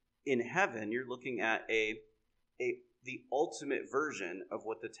in heaven, you're looking at the ultimate version of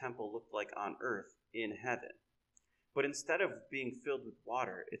what the temple looked like on earth in heaven. But instead of being filled with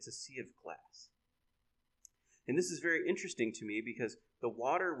water, it's a sea of glass. And this is very interesting to me because the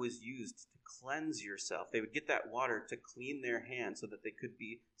water was used to cleanse yourself. They would get that water to clean their hands so that they could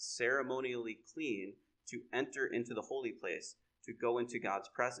be ceremonially clean to enter into the holy place, to go into God's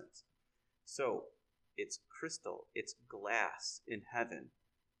presence. So it's crystal, it's glass in heaven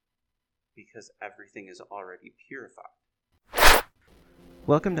because everything is already purified.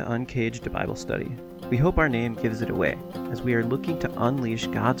 Welcome to Uncaged Bible Study. We hope our name gives it away, as we are looking to unleash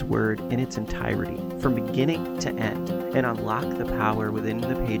God's Word in its entirety, from beginning to end, and unlock the power within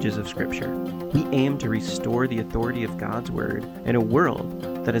the pages of Scripture. We aim to restore the authority of God's Word in a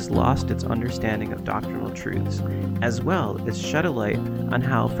world that has lost its understanding of doctrinal truths, as well as shed a light on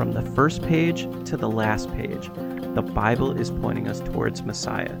how from the first page to the last page, the Bible is pointing us towards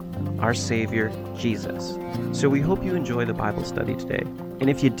Messiah, our Savior, Jesus. So we hope you enjoy the Bible study today. And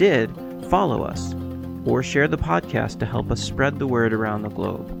if you did, follow us or share the podcast to help us spread the word around the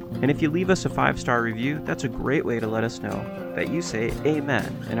globe. And if you leave us a 5-star review, that's a great way to let us know that you say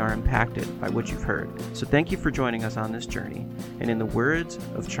amen and are impacted by what you've heard. So thank you for joining us on this journey. And in the words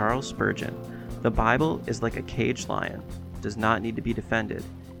of Charles Spurgeon, the Bible is like a caged lion. It does not need to be defended.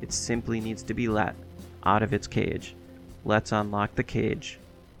 It simply needs to be let out of its cage. Let's unlock the cage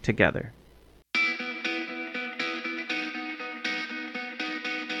together.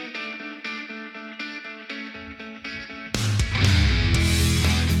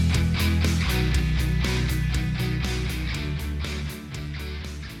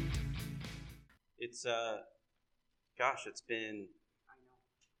 It's been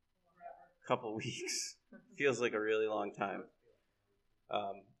a couple weeks. Feels like a really long time.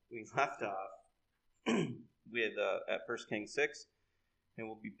 We left off with at 1 Kings 6, and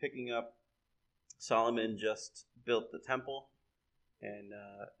we'll be picking up. Solomon just built the temple, and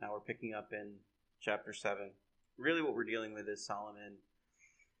now we're picking up in chapter 7. Really what we're dealing with is Solomon.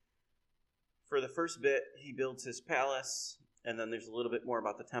 For the first bit, he builds his palace, and then there's a little bit more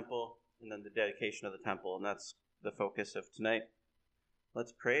about the temple, and then the dedication of the temple, and that's the focus of tonight.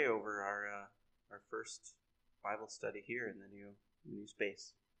 Let's pray over our first Bible study here in the new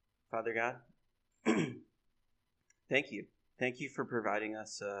space. Father God, thank you. Thank you for providing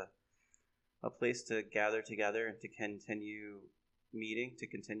us a place to gather together and to continue meeting, to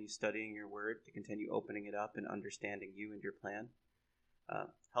continue studying your word, to continue opening it up and understanding you and your plan.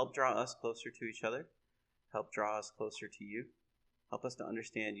 Help draw us closer to each other. Help draw us closer to you. Help us to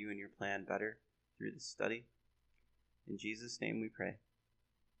understand you and your plan better through this study. In Jesus' name we pray.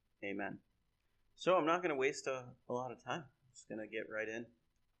 Amen. So I'm not going to waste a lot of time. I'm just going to get right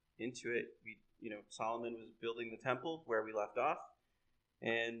into it. Solomon was building the temple where we left off.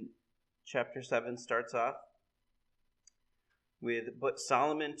 And chapter 7 starts off with, "But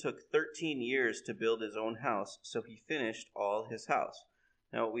Solomon took 13 years to build his own house, so he finished all his house."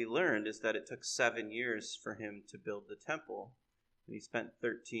 Now what we learned is that it took 7 years for him to build the temple, and he spent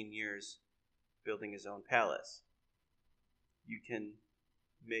 13 years building his own palace. You can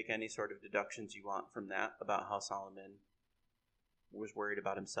make any sort of deductions you want from that about how Solomon was worried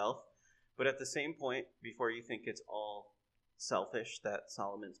about himself. But at the same point, before you think it's all selfish that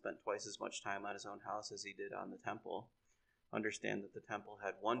Solomon spent twice as much time on his own house as he did on the temple, understand that the temple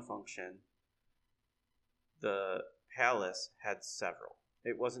had one function. The palace had several.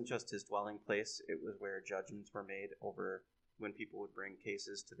 It wasn't just his dwelling place. It was where judgments were made over when people would bring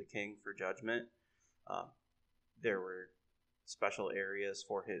cases to the king for judgment. There were special areas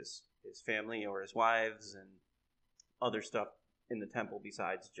for his family or his wives and other stuff in the temple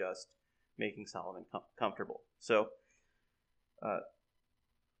besides just making Solomon comfortable. So,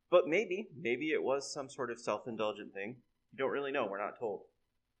 but maybe it was some sort of self-indulgent thing. You don't really know. We're not told.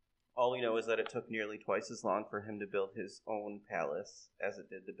 All we know is that it took nearly twice as long for him to build his own palace as it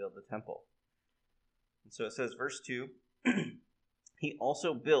did to build the temple. And so it says, verse 2, "He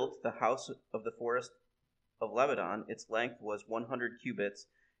also built the house of the forest of Lebanon. Its length was 100 cubits,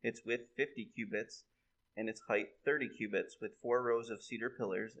 its width 50 cubits, and its height 30 cubits, with 4 rows of cedar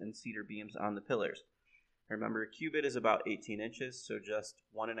pillars and cedar beams on the pillars." Remember, a cubit is about 18 inches, so just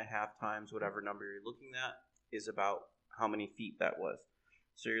 1.5 times whatever number you're looking at is about how many feet that was.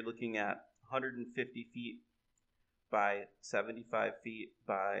 So you're looking at 150 feet by 75 feet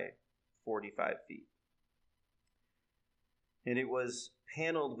by 45 feet. And it was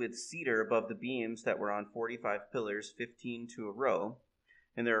paneled with cedar above the beams that were on 45 pillars, 15 to a row.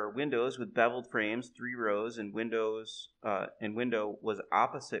 And there are windows with beveled frames, 3 rows, and window was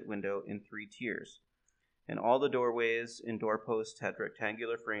opposite window in 3 tiers. And all the doorways and doorposts had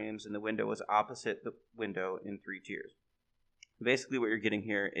rectangular frames, and the window was opposite the window in 3 tiers. Basically what you're getting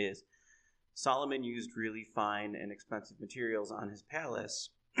here is Solomon used really fine and expensive materials on his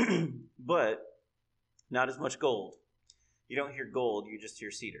palace, but not as much gold. You don't hear gold, you just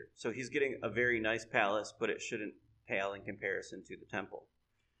hear cedar. So he's getting a very nice palace, but it shouldn't pale in comparison to the temple.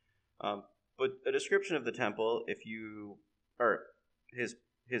 But a description of the temple,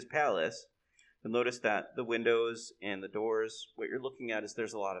 his palace, you'll notice that the windows and the doors, what you're looking at is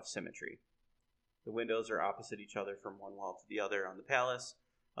there's a lot of symmetry. The windows are opposite each other from one wall to the other on the palace.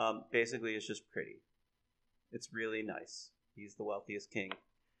 Basically, it's just pretty. It's really nice. He's the wealthiest king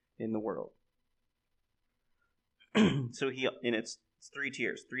in the world. So it's 3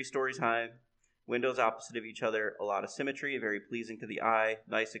 tiers, 3 stories high, windows opposite of each other, a lot of symmetry, very pleasing to the eye,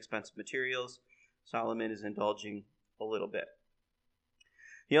 nice expensive materials. Solomon is indulging a little bit.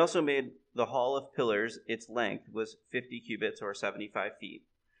 He also made the hall of pillars. Its length was 50 cubits or 75 feet.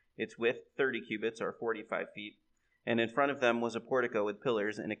 Its width 30 cubits or 45 feet. And in front of them was a portico with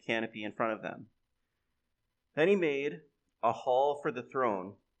pillars and a canopy in front of them. Then he made a hall for the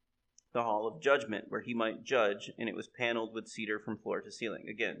throne, the hall of judgment, where he might judge, and it was paneled with cedar from floor to ceiling.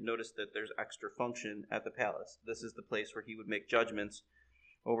 Again, notice that there's extra function at the palace. This is the place where he would make judgments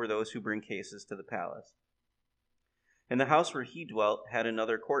over those who bring cases to the palace. And the house where he dwelt had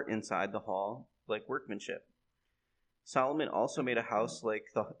another court inside the hall, like workmanship. Solomon also made a house like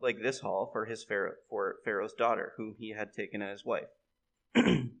this hall for Pharaoh's daughter, whom he had taken as wife.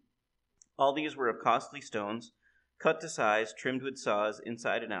 All these were of costly stones, cut to size, trimmed with saws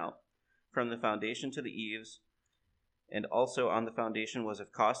inside and out, from the foundation to the eaves, and also on the foundation was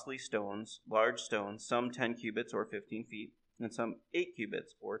of costly stones, large stones, some 10 cubits or 15 feet, and some 8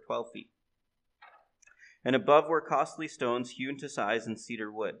 cubits or 12 feet. And above were costly stones hewn to size in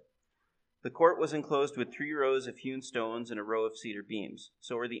cedar wood. The court was enclosed with 3 rows of hewn stones and a row of cedar beams.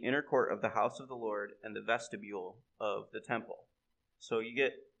 So were the inner court of the house of the Lord and the vestibule of the temple. So you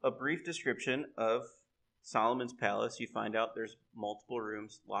get a brief description of Solomon's palace. You find out there's multiple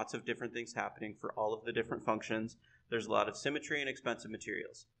rooms, lots of different things happening for all of the different functions. There's a lot of symmetry and expensive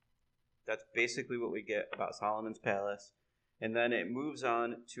materials. That's basically what we get about Solomon's palace. And then it moves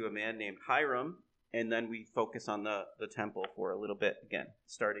on to a man named Hiram, and then we focus on the temple for a little bit again,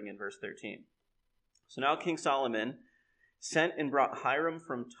 starting in verse 13. So now King Solomon sent and brought Hiram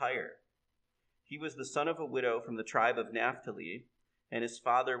from Tyre. He was the son of a widow from the tribe of Naphtali, and his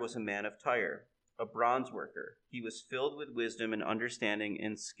father was a man of Tyre, a bronze worker. He was filled with wisdom and understanding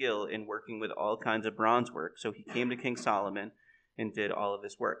and skill in working with all kinds of bronze work. So he came to King Solomon and did all of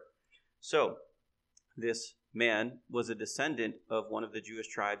his work. So this man was a descendant of one of the Jewish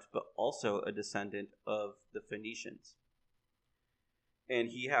tribes, but also a descendant of the Phoenicians. And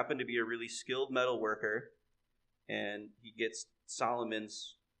he happened to be a really skilled metal worker, and he gets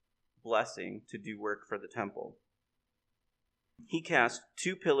Solomon's blessing to do work for the temple. He cast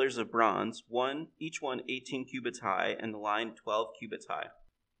 2 pillars of bronze, each one 18 cubits high, and the line 12 cubits high.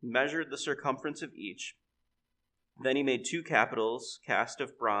 He measured the circumference of each. Then he made 2 capitals cast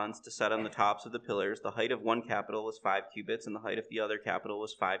of bronze to set on the tops of the pillars. The height of one capital was 5 cubits, and the height of the other capital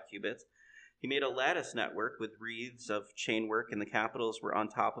was 5 cubits. He made a lattice network with wreaths of chain work, and the capitals were on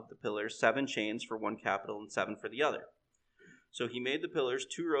top of the pillars, 7 chains for one capital and 7 for the other. So he made the pillars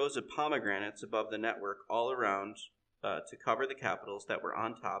 2 rows of pomegranates above the network all around to cover the capitals that were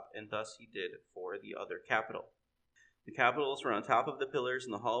on top, and thus he did for the other capital. The capitals were on top of the pillars,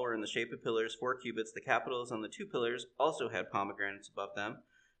 and the hall were in the shape of pillars, 4 cubits. The capitals on the 2 pillars also had pomegranates above them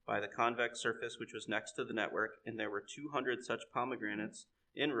by the convex surface which was next to the network, and there were 200 such pomegranates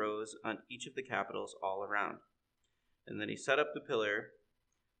in rows on each of the capitals all around. And then he set up the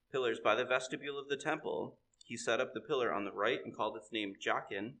pillars by the vestibule of the temple. He set up the pillar on the right and called its name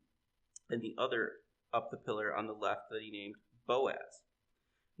Jachin, and the other up the pillar on the left that he named Boaz.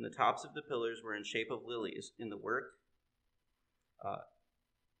 And the tops of the pillars were in shape of lilies in the work.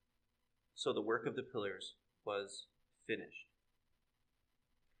 So the work of the pillars was finished.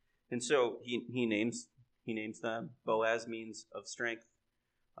 And so he names them. Boaz means of strength.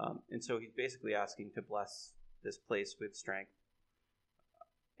 And so he's basically asking to bless this place with strength.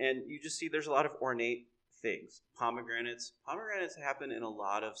 And you just see there's a lot of ornate things. Pomegranates happen in a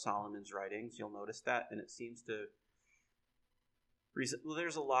lot of Solomon's writings. You'll notice that. And it seems to...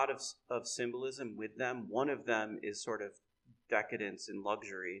 there's a lot of symbolism with them. One of them is sort of decadence and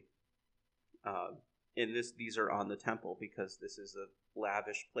luxury. And these are on the temple because this is a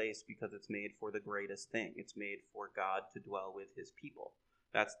lavish place because it's made for the greatest thing. It's made for God to dwell with his people.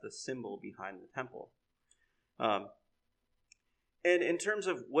 That's the symbol behind the temple. And in terms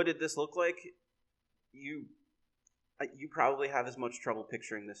of what did this look like, you probably have as much trouble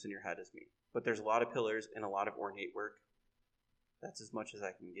picturing this in your head as me. But there's a lot of pillars and a lot of ornate work. That's as much as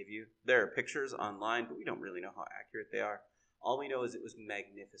I can give you. There are pictures online, but we don't really know how accurate they are. All we know is it was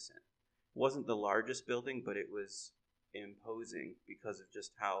magnificent. It wasn't the largest building, but it was imposing because of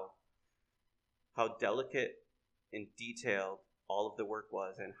just how delicate and detailed all of the work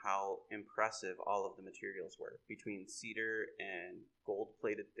was and how impressive all of the materials were, between cedar and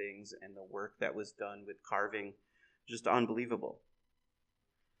gold-plated things and the work that was done with carving. Just unbelievable.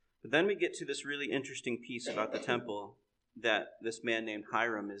 But then we get to this really interesting piece about the temple that this man named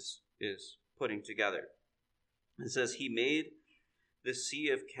Hiram is putting together. It says, he made the sea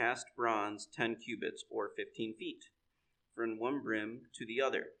of cast bronze 10 cubits, or 15 feet, from one brim to the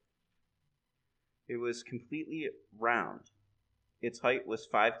other. It was completely round. Its height was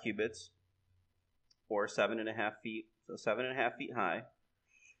 5 cubits, or 7.5 feet, so 7.5 feet high,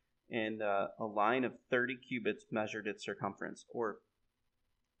 and a line of 30 cubits measured its circumference, or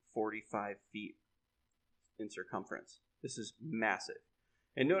 45 feet in circumference. This is massive.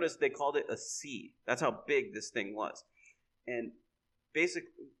 And notice they called it a sea. That's how big this thing was. And basically,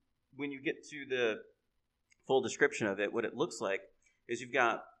 when you get to the full description of it, what it looks like is you've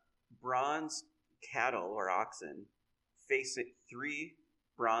got bronze cattle or oxen facing, 3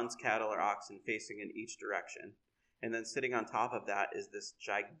 bronze cattle or oxen facing in each direction. And then sitting on top of that is this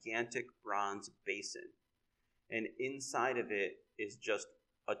gigantic bronze basin. And inside of it is just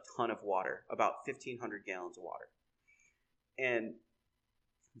a ton of water, about 1,500 gallons of water. And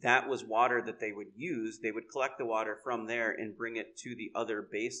that was water that they would use. They would collect the water from there and bring it to the other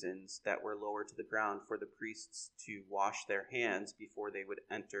basins that were lower to the ground for the priests to wash their hands before they would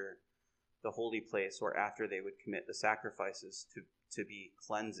enter the holy place, or after they would commit the sacrifices to be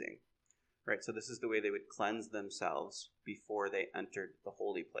cleansing. Right? So this is the way they would cleanse themselves before they entered the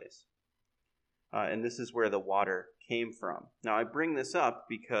holy place. And this is where the water came from. Now, I bring this up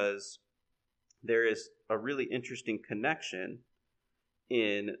because there is a really interesting connection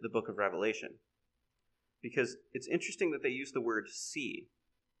in the book of Revelation. Because it's interesting that they use the word sea.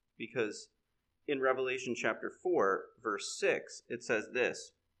 Because in Revelation chapter 4, verse 6, it says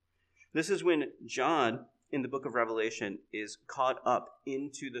this. This is when John, in the book of Revelation, is caught up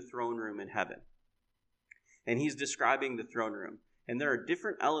into the throne room in heaven. And he's describing the throne room. And there are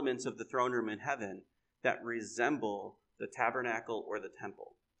different elements of the throne room in heaven that resemble the tabernacle or the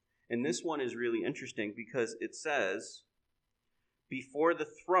temple. And this one is really interesting because it says, before the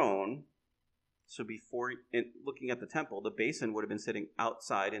throne, so before looking at the temple, the basin would have been sitting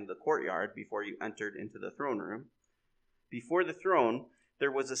outside in the courtyard before you entered into the throne room. Before the throne,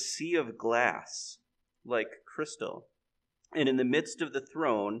 there was a sea of glass, like crystal. And in the midst of the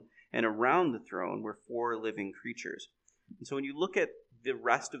throne and around the throne were 4 living creatures. And so when you look at the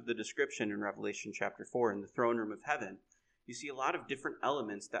rest of the description in Revelation chapter 4 in the throne room of heaven, you see a lot of different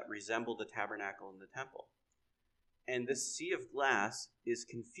elements that resemble the tabernacle and the temple. And this sea of glass is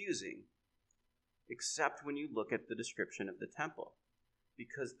confusing, except when you look at the description of the temple.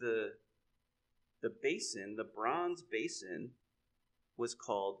 Because the basin, the bronze basin, was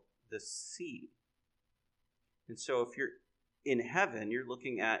called the sea. And so if you're in heaven, you're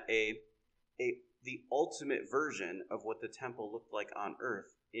looking at the ultimate version of what the temple looked like on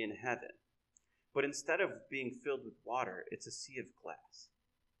earth in heaven. But instead of being filled with water, it's a sea of glass.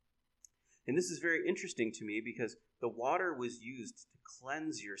 And this is very interesting to me because the water was used to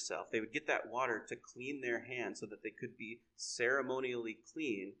cleanse yourself. They would get that water to clean their hands so that they could be ceremonially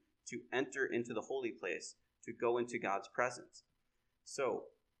clean to enter into the holy place, to go into God's presence. So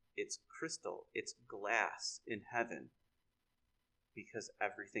it's crystal, it's glass in heaven because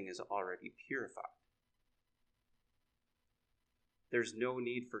everything is already purified. There's no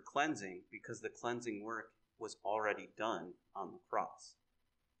need for cleansing because the cleansing work was already done on the cross.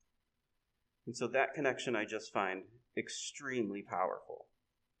 And so that connection I just find extremely powerful.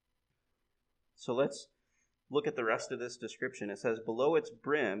 So let's look at the rest of this description. It says, below its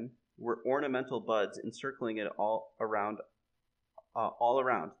brim were ornamental buds encircling it all around,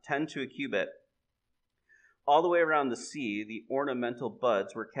 10 to a cubit. All the way around the sea, the ornamental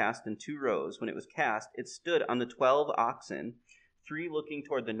buds were cast in 2 rows. When it was cast, it stood on the 12 oxen, 3 looking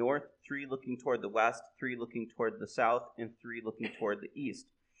toward the north, 3 looking toward the west, 3 looking toward the south, and 3 looking toward the east.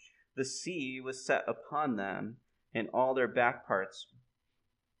 The sea was set upon them, and all their back parts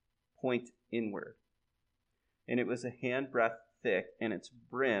point inward. And it was a handbreadth thick, and its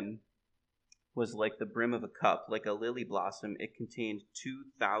brim was like the brim of a cup, like a lily blossom. It contained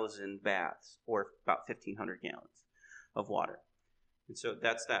 2,000 baths, or about 1,500 gallons of water. And so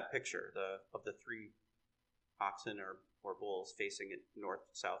that's that picture of the 3 oxen or or bowls facing it north,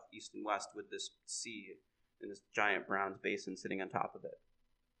 south, east, and west with this sea and this giant bronze basin sitting on top of it.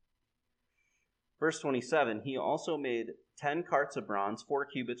 Verse 27, he also made 10 carts of bronze. 4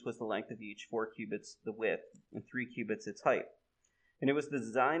 cubits was the length of each, 4 cubits the width, and 3 cubits its height. And it was the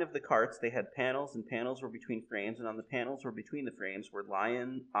design of the carts. They had panels, and panels were between frames, and on the panels or between the frames were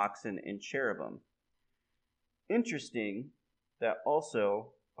lion, oxen, and cherubim. Interesting that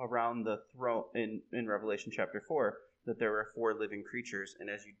also around the throne in Revelation chapter 4, that there are 4 living creatures, and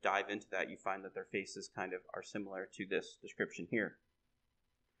as you dive into that, you find that their faces kind of are similar to this description here.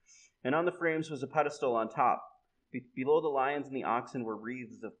 And on the frames was a pedestal on top. Below the lions and the oxen were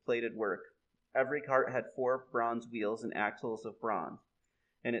wreaths of plated work. Every cart had 4 bronze wheels and axles of bronze,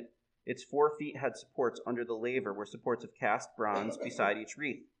 and its 4 feet had supports under the laver, were supports of cast bronze beside each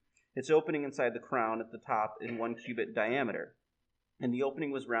wreath. Its opening inside the crown at the top in 1 cubit diameter. And the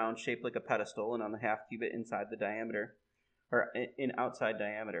opening was round, shaped like a pedestal, and on the half cubit inside the diameter, or in outside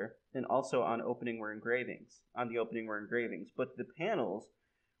diameter, and also on the opening were engravings. But the panels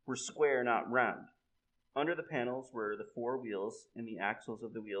were square, not round. Under the panels were the 4 wheels, and the axles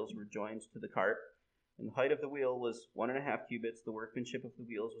of the wheels were joined to the cart. And the height of the wheel was 1.5 cubits. The workmanship of the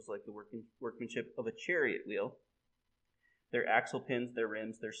wheels was like the workmanship of a chariot wheel. Their axle pins, their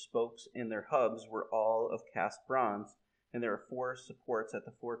rims, their spokes, and their hubs were all of cast bronze. And there are 4 supports at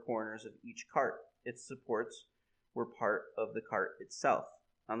the 4 corners of each cart. Its supports were part of the cart itself.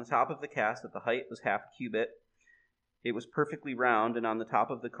 On the top of the cast, at the height was 0.5 cubit. It was perfectly round, and on the top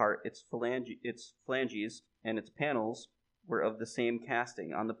of the cart, its phalanges and its panels were of the same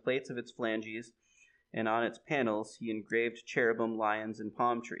casting. On the plates of its phalanges and on its panels, he engraved cherubim, lions, and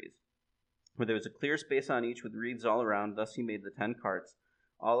palm trees. Where there was a clear space on each with wreaths all around, thus he made the 10 carts.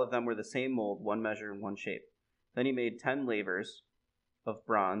 All of them were the same mold, 1 measure and 1 shape. Then he made 10 lavers of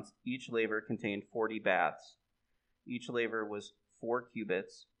bronze. Each laver contained 40 baths. Each laver was 4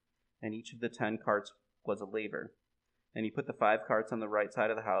 cubits, and each of the 10 carts was a laver. And he put the 5 carts on the right side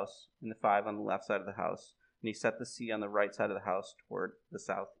of the house, and the 5 on the left side of the house. And he set the sea on the right side of the house toward the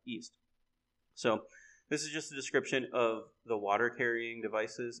southeast. So this is just a description of the water-carrying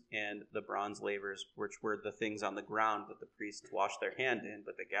devices and the bronze lavers, which were the things on the ground that the priests washed their hand in,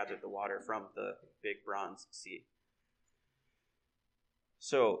 but they gathered the water from the big bronze sea.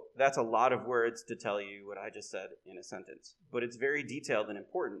 So that's a lot of words to tell you what I just said in a sentence. But it's very detailed and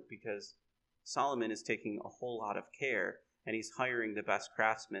important because Solomon is taking a whole lot of care, and he's hiring the best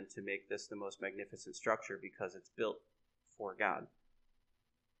craftsmen to make this the most magnificent structure because it's built for God.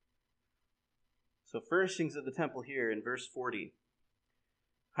 So furnishings of the temple here in verse 40.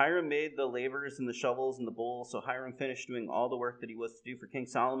 Hiram made the lavers and the shovels and the bowls, so Hiram finished doing all the work that he was to do for King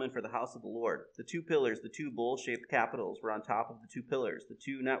Solomon for the house of the Lord. The 2 pillars, the 2 bowl-shaped capitals, were on top of the 2 pillars. The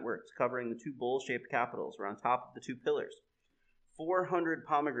 2 networks covering the 2 bowl-shaped capitals were on top of the 2 pillars. 400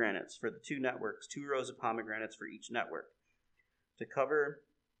 pomegranates for the 2 networks, 2 rows of pomegranates for each network, to cover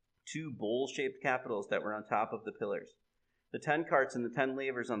 2 bowl-shaped capitals that were on top of the pillars. The 10 carts and the 10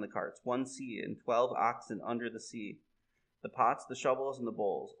 lavers on the carts, 1 sea and 12 oxen under the sea. The pots, the shovels, and the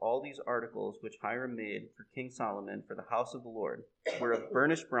bowls, all these articles which Hiram made for King Solomon for the house of the Lord, were of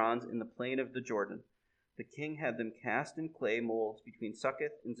burnished bronze in the plain of the Jordan. The king had them cast in clay molds between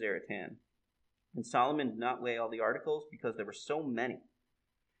Succoth and Zaratan. And Solomon did not weigh all the articles because there were so many.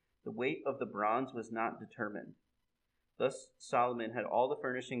 The weight of the bronze was not determined. Thus Solomon had all the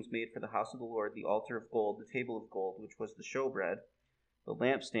furnishings made for the house of the Lord, the altar of gold, the table of gold, which was the showbread, the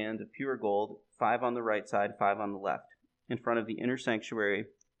lampstand of pure gold, 5 on the right side, 5 on the left, in front of the inner sanctuary,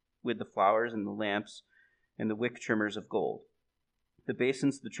 with the flowers and the lamps and the wick trimmers of gold. The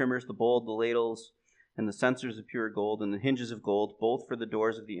basins, the trimmers, the bowl, the ladles, and the censers of pure gold, and the hinges of gold, both for the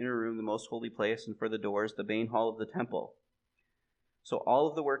doors of the inner room, the most holy place, and for the doors, the main hall of the temple. So all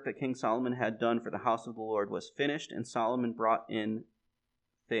of the work that King Solomon had done for the house of the Lord was finished, and Solomon brought in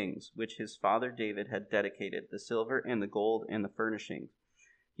things which his father David had dedicated, the silver and the gold and the furnishings.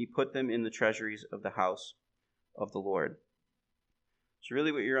 He put them in the treasuries of the house of the Lord. So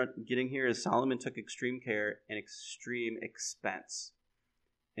really what you're getting here is Solomon took extreme care and extreme expense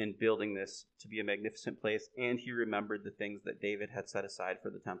in building this to be a magnificent place, and he remembered the things that David had set aside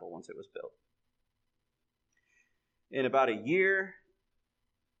for the temple once it was built. In about a year,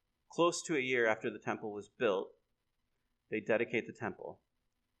 close to a year after the temple was built, they dedicate the temple.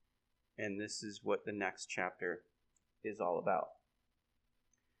 And this is what the next chapter is all about.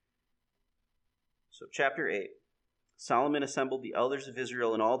 So chapter 8. Solomon assembled the elders of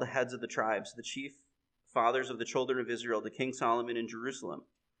Israel and all the heads of the tribes, the chief fathers of the children of Israel, to King Solomon in Jerusalem.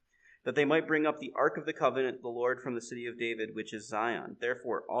 that they might bring up the ark of the covenant of the Lord from the city of David, which is Zion.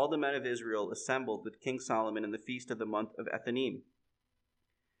 Therefore all the men of Israel assembled with King Solomon in the feast of the month of Ethanim,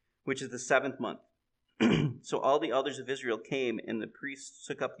 which is the 7th month. So all the elders of Israel came, and the priests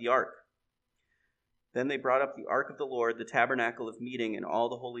took up the ark. Then they brought up the ark of the Lord, the tabernacle of meeting, and all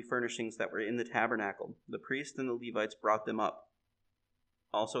the holy furnishings that were in the tabernacle. The priests and the Levites brought them up.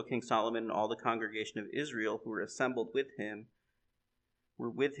 Also King Solomon and all the congregation of Israel who were assembled with him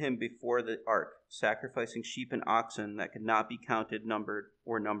were with him before the ark, sacrificing sheep and oxen that could not be counted, numbered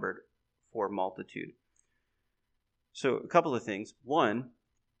for multitude. So a couple of things. One,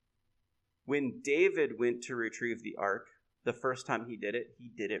 when David went to retrieve the ark, the first time he did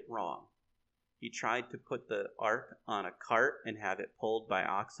it wrong. He tried to put the ark on a cart and have it pulled by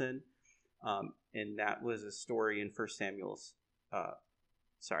oxen, and that was a story in 1 Samuel's. I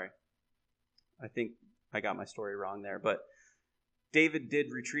think I got my story wrong there, but David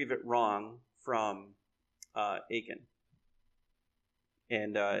did retrieve it wrong from Achan.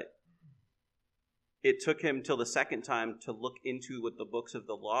 And it took him till the second time to look into what the books of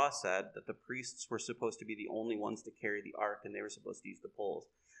the law said, that the priests were supposed to be the only ones to carry the ark, and they were supposed to use the poles.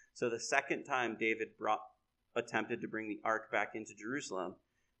 So the second time David attempted to bring the ark back into Jerusalem,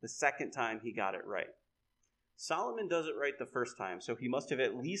 the second time he got it right. Solomon does it right the first time, so he must have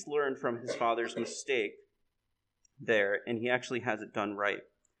at least learned from his father's mistake there, and he actually has it done right.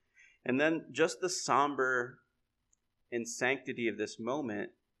 And then just the somber and sanctity of this moment,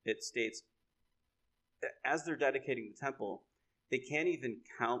 it states, as they're dedicating the temple, they can't even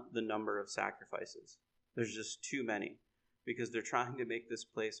count the number of sacrifices. There's just too many, because they're trying to make this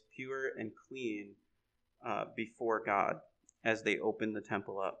place pure and clean before God as they open the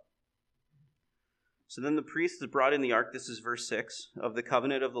temple up. So then the priests brought in the ark, this is verse 6, of the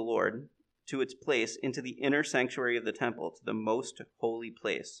covenant of the Lord, to its place into the inner sanctuary of the temple, to the most holy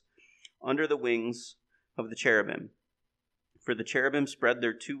place, under the wings of the cherubim. For the cherubim spread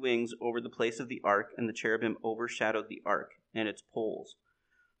their 2 wings over the place of the ark, and the cherubim overshadowed the ark and its poles.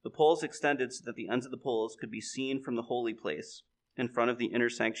 The poles extended so that the ends of the poles could be seen from the holy place in front of the inner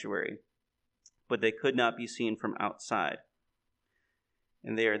sanctuary, but they could not be seen from outside.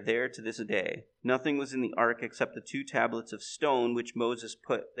 And they are there to this day. Nothing was in the ark except the 2 tablets of stone which Moses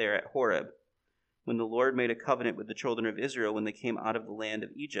put there at Horeb, when the Lord made a covenant with the children of Israel when they came out of the land of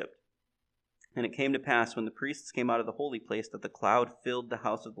Egypt. And it came to pass, when the priests came out of the holy place, that the cloud filled the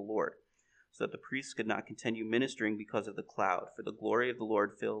house of the Lord, so that the priests could not continue ministering because of the cloud, for the glory of the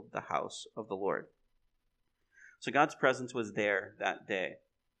Lord filled the house of the Lord. So God's presence was there that day,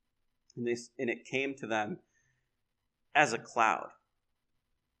 and it came to them as a cloud,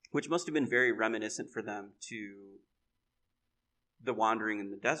 which must have been very reminiscent for them to the wandering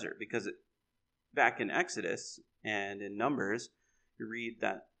in the desert, because back in Exodus and in Numbers, you read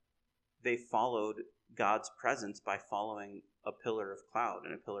that they followed God's presence by following a pillar of cloud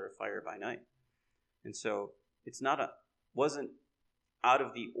and a pillar of fire by night. And so wasn't out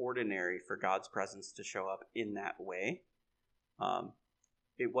of the ordinary for God's presence to show up in that way.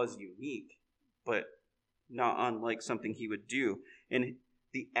 It was unique, but not unlike something he would do. And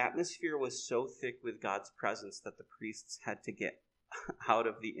the atmosphere was so thick with God's presence that the priests had to get out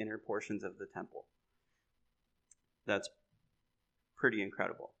of the inner portions of the temple. That's pretty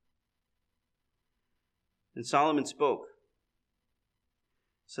incredible. And Solomon spoke,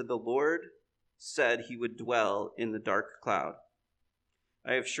 said, "The Lord said he would dwell in the dark cloud.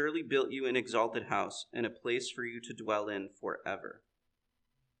 I have surely built you an exalted house and a place for you to dwell in forever."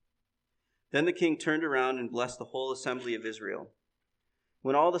 Then the king turned around and blessed the whole assembly of Israel.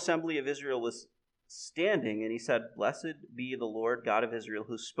 When all the assembly of Israel was standing, and he said, "Blessed be the Lord God of Israel,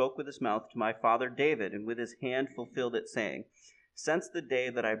 who spoke with his mouth to my father David, and with his hand fulfilled it, saying, Since the day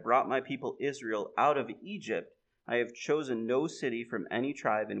that I brought my people Israel out of Egypt, I have chosen no city from any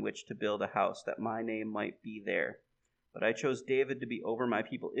tribe in which to build a house, that my name might be there. But I chose David to be over my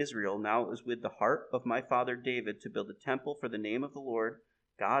people Israel. Now it was with the heart of my father David to build a temple for the name of the Lord,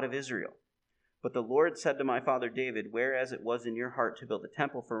 God of Israel. But the Lord said to my father David, Whereas it was in your heart to build a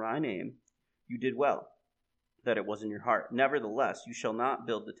temple for my name, you did well that it was in your heart. Nevertheless, you shall not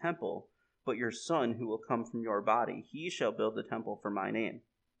build the temple, but your son who will come from your body, he shall build the temple for my name.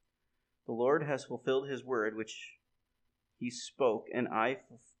 The Lord has fulfilled his word which he spoke, and I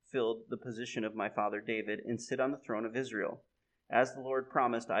fulfilled the position of my father David, and sit on the throne of Israel. As the Lord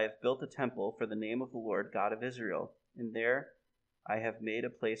promised, I have built a temple for the name of the Lord God of Israel, and there I have made a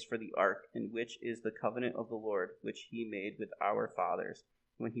place for the ark, in which is the covenant of the Lord, which he made with our fathers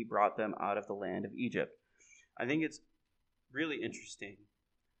when he brought them out of the land of Egypt. I think it's really interesting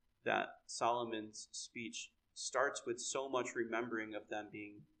that Solomon's speech starts with so much remembering of them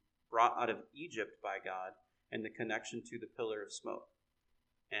being brought out of Egypt by God, and the connection to the pillar of smoke,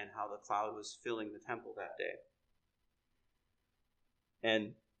 and how the cloud was filling the temple that day.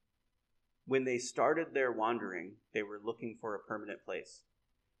 And when they started their wandering, they were looking for a permanent place.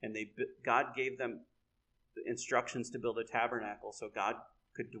 And God gave them the instructions to build a tabernacle so God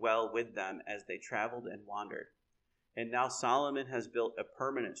could dwell with them as they traveled and wandered. And now Solomon has built a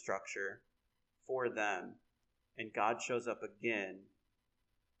permanent structure for them, and God shows up again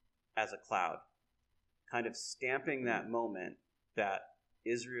as a cloud, kind of stamping that moment that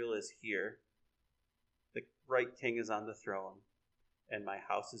Israel is here, the right king is on the throne, and my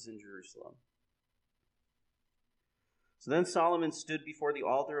house is in Jerusalem. So then Solomon stood before the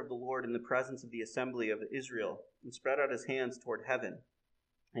altar of the Lord in the presence of the assembly of Israel and spread out his hands toward heaven.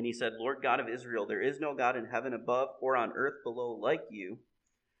 And he said, Lord God of Israel, there is no God in heaven above or on earth below like you,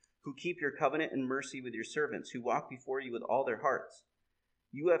 who keep your covenant and mercy with your servants, who walk before you with all their hearts.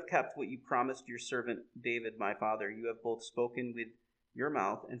 You have kept what you promised your servant David, my father. You have both spoken with your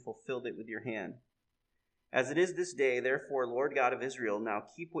mouth and fulfilled it with your hand. As it is this day, therefore, Lord God of Israel, now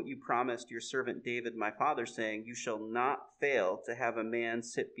keep what you promised your servant David, my father, saying, you shall not fail to have a man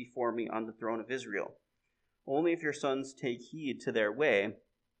sit before me on the throne of Israel. Only if your sons take heed to their way,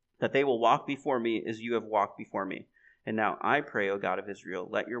 that they will walk before me as you have walked before me. And now I pray, O God of Israel,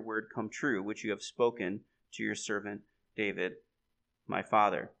 let your word come true, which you have spoken to your servant David, my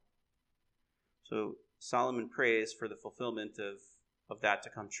father. So Solomon prays for the fulfillment of that to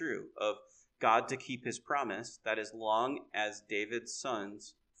come true, of God to keep his promise that as long as David's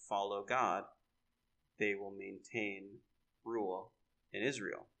sons follow God, they will maintain rule in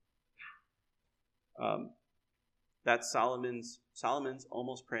Israel. That's Solomon's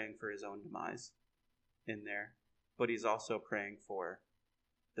almost praying for his own demise in there, but he's also praying for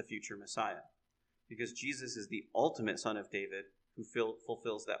the future Messiah, because Jesus is the ultimate son of David who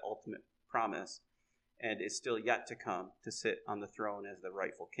fulfills that ultimate promise and is still yet to come to sit on the throne as the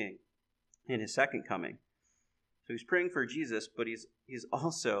rightful king in his second coming. So he's praying for Jesus, but he's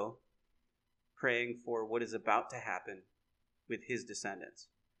also praying for what is about to happen with his descendants.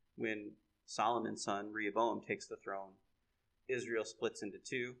 When Solomon's son, Rehoboam, takes the throne, Israel splits into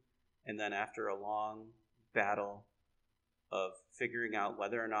two, and then after a long battle of figuring out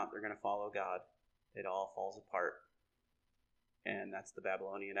whether or not they're going to follow God, it all falls apart. And that's the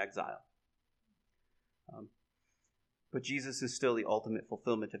Babylonian exile. But Jesus is still the ultimate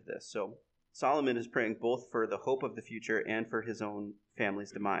fulfillment of this. So Solomon is praying both for the hope of the future and for his own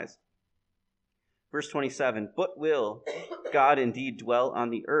family's demise. Verse 27, but will God indeed dwell on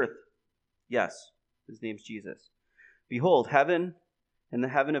the earth? Yes, his name's Jesus. Behold, heaven and the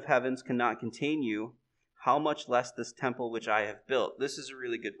heaven of heavens cannot contain you. How much less this temple which I have built? This is a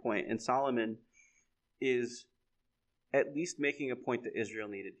really good point. And Solomon is at least making a point that Israel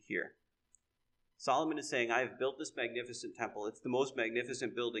needed to hear. Solomon is saying, I have built this magnificent temple. It's the most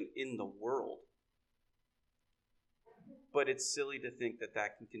magnificent building in the world. But it's silly to think that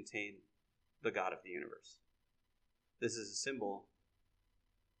that can contain the God of the universe. This is a symbol,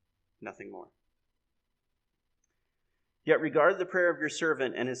 nothing more. Yet regard the prayer of your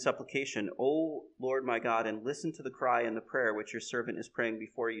servant and his supplication, O Lord my God, and listen to the cry and the prayer which your servant is praying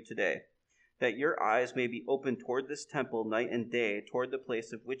before you today, that your eyes may be open toward this temple night and day, toward the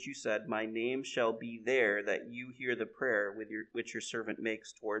place of which you said, my name shall be there, that you hear the prayer which your servant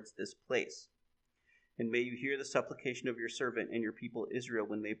makes towards this place. And may you hear the supplication of your servant and your people Israel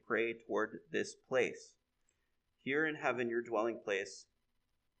when they pray toward this place. Hear in heaven your dwelling place,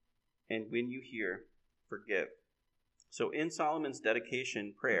 and when you hear, forgive. So in Solomon's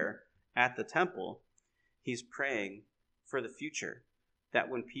dedication prayer at the temple, he's praying for the future. That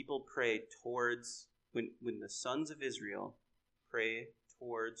when people pray towards, when the sons of Israel pray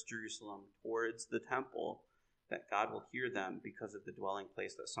towards Jerusalem, towards the temple, that God will hear them because of the dwelling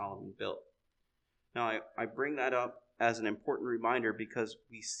place that Solomon built. Now, I bring that up as an important reminder because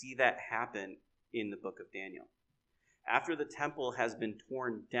we see that happen in the book of Daniel. After the temple has been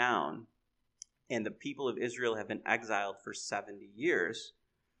torn down and the people of Israel have been exiled for 70 years,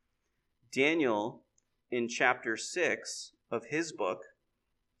 Daniel, in chapter 6 of his book,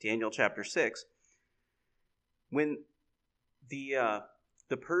 Daniel chapter 6, when the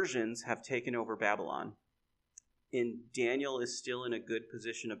Persians have taken over Babylon, and Daniel is still in a good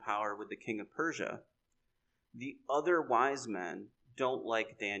position of power with the king of Persia, the other wise men don't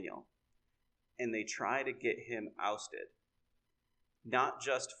like Daniel, and they try to get him ousted. Not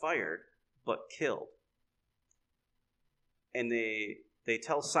just fired, but killed. And they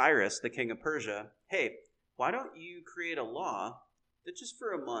tell Cyrus, the king of Persia, hey, why don't you create a law that just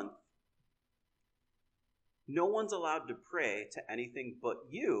for a month no one's allowed to pray to anything but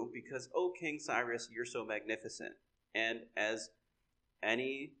you because, oh, King Cyrus, you're so magnificent. And as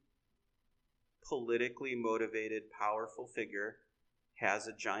any politically motivated, powerful figure has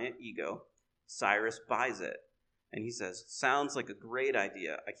a giant ego, Cyrus buys it. And he says, sounds like a great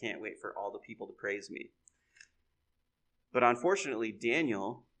idea. I can't wait for all the people to praise me. But unfortunately,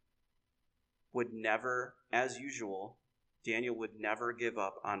 Daniel would never, as usual, Daniel would never give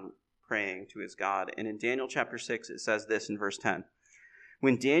up on praying to his God. And in Daniel chapter 6, it says this in verse 10.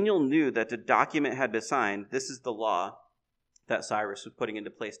 When Daniel knew that the document had been signed, this is the law that Cyrus was putting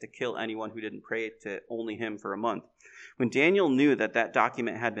into place to kill anyone who didn't pray to only him for a month. When Daniel knew that that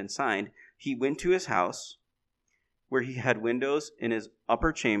document had been signed, he went to his house, where he had windows in his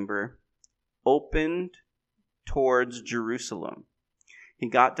upper chamber, opened towards Jerusalem. He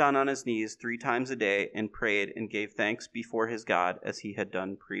got down on his knees 3 times a day and prayed and gave thanks before his God as he had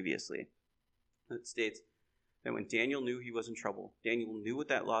done previously. It states that when Daniel knew he was in trouble, Daniel knew what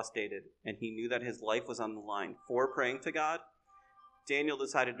that law stated, and he knew that his life was on the line for praying to God, Daniel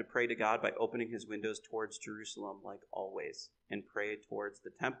decided to pray to God by opening his windows towards Jerusalem like always, and prayed towards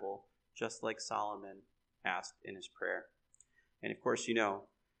the temple just like Solomon asked in his prayer. And of course, you know,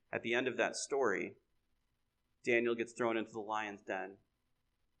 at the end of that story, Daniel gets thrown into the lion's den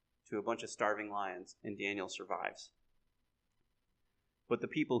to a bunch of starving lions, and Daniel survives. But the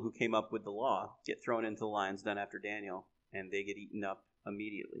people who came up with the law get thrown into the lion's den after Daniel, and they get eaten up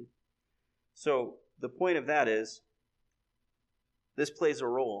immediately. So the point of that is, this plays a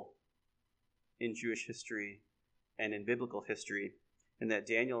role in Jewish history and in biblical history, in that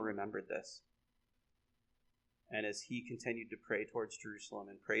Daniel remembered this. And as he continued to pray towards Jerusalem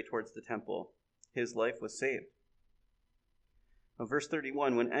and pray towards the temple, his life was saved. Now, verse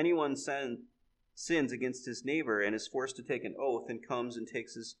 31, when anyone sins against his neighbor and is forced to take an oath and comes and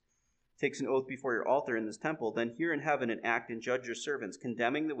takes an oath before your altar in this temple, then hear in heaven and act and judge your servants,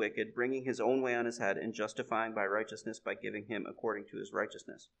 condemning the wicked, bringing his own way on his head, and justifying by righteousness by giving him according to his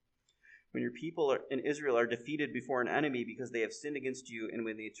righteousness. When your people in Israel are defeated before an enemy because they have sinned against you, and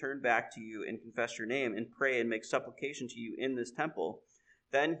when they turn back to you and confess your name and pray and make supplication to you in this temple,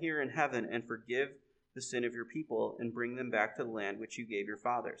 then hear in heaven and forgive the sin of your people and bring them back to the land which you gave your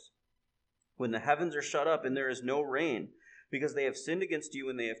fathers. When the heavens are shut up and there is no rain, because they have sinned against you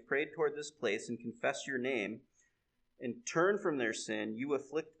and they have prayed toward this place and confessed your name and turn from their sin, you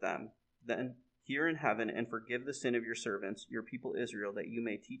afflict them. Then hear in heaven and forgive the sin of your servants, your people Israel, that you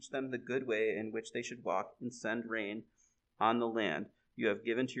may teach them the good way in which they should walk and send rain on the land you have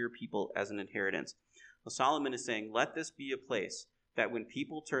given to your people as an inheritance. Well, Solomon is saying, let this be a place that when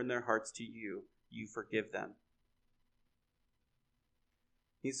people turn their hearts to you, you forgive them.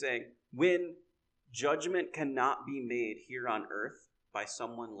 He's saying, when judgment cannot be made here on earth by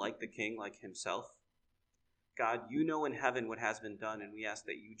someone like the king, like himself, God, you know in heaven what has been done, and we ask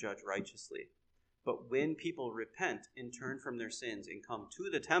that you judge righteously. But when people repent and turn from their sins and come to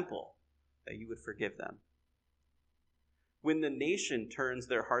the temple, that you would forgive them. When the nation turns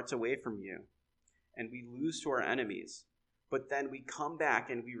their hearts away from you, and we lose to our enemies, but then we come back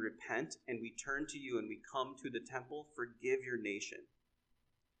and we repent and we turn to you and we come to the temple, forgive your nation.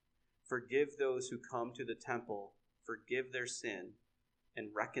 Forgive those who come to the temple, forgive their sin, and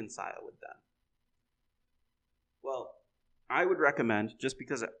reconcile with them. Well, I would recommend, just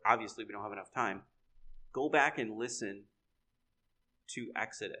because obviously we don't have enough time, go back and listen to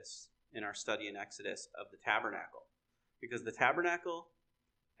Exodus, in our study in Exodus of the tabernacle. Because the tabernacle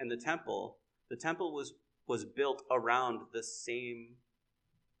and the temple was built around the same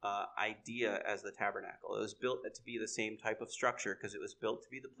idea as the tabernacle. It was built to be the same type of structure because it was built to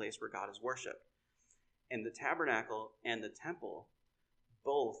be the place where God is worshipped. And the tabernacle and the temple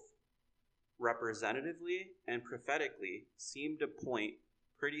both representatively and prophetically seem to point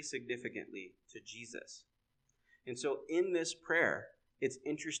pretty significantly to Jesus. And so in this prayer, it's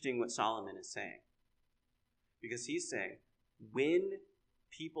interesting what Solomon is saying. Because he's saying, when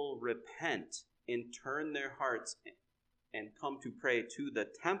people repent and turn their hearts and come to pray to the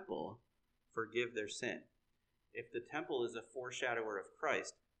temple, forgive their sin. If the temple is a foreshadower of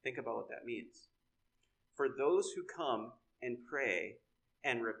Christ, think about what that means. For those who come and pray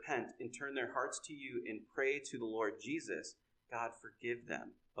and repent and turn their hearts to you and pray to the Lord Jesus, God, forgive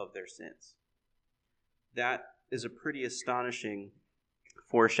them of their sins. That is a pretty astonishing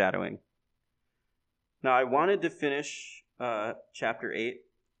foreshadowing. Now, I wanted to finish chapter 8,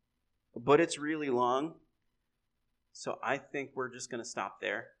 but it's really long, so I think we're just going to stop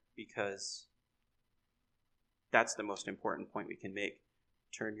there because that's the most important point we can make.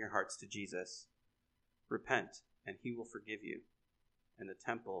 Turn your hearts to Jesus. Repent, and he will forgive you. And the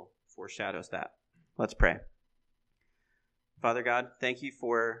temple foreshadows that. Let's pray. Father God, thank you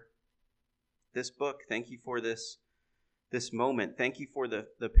for this book. Thank you for this moment. Thank you for the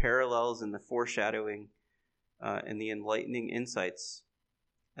parallels and the foreshadowing and the enlightening insights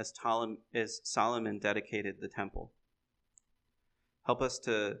as Solomon dedicated the temple. Help us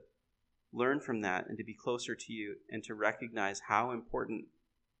to learn from that and to be closer to you and to recognize how important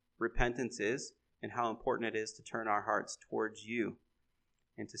repentance is and how important it is to turn our hearts towards you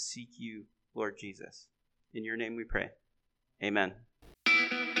and to seek you, Lord Jesus. In your name we pray. Amen.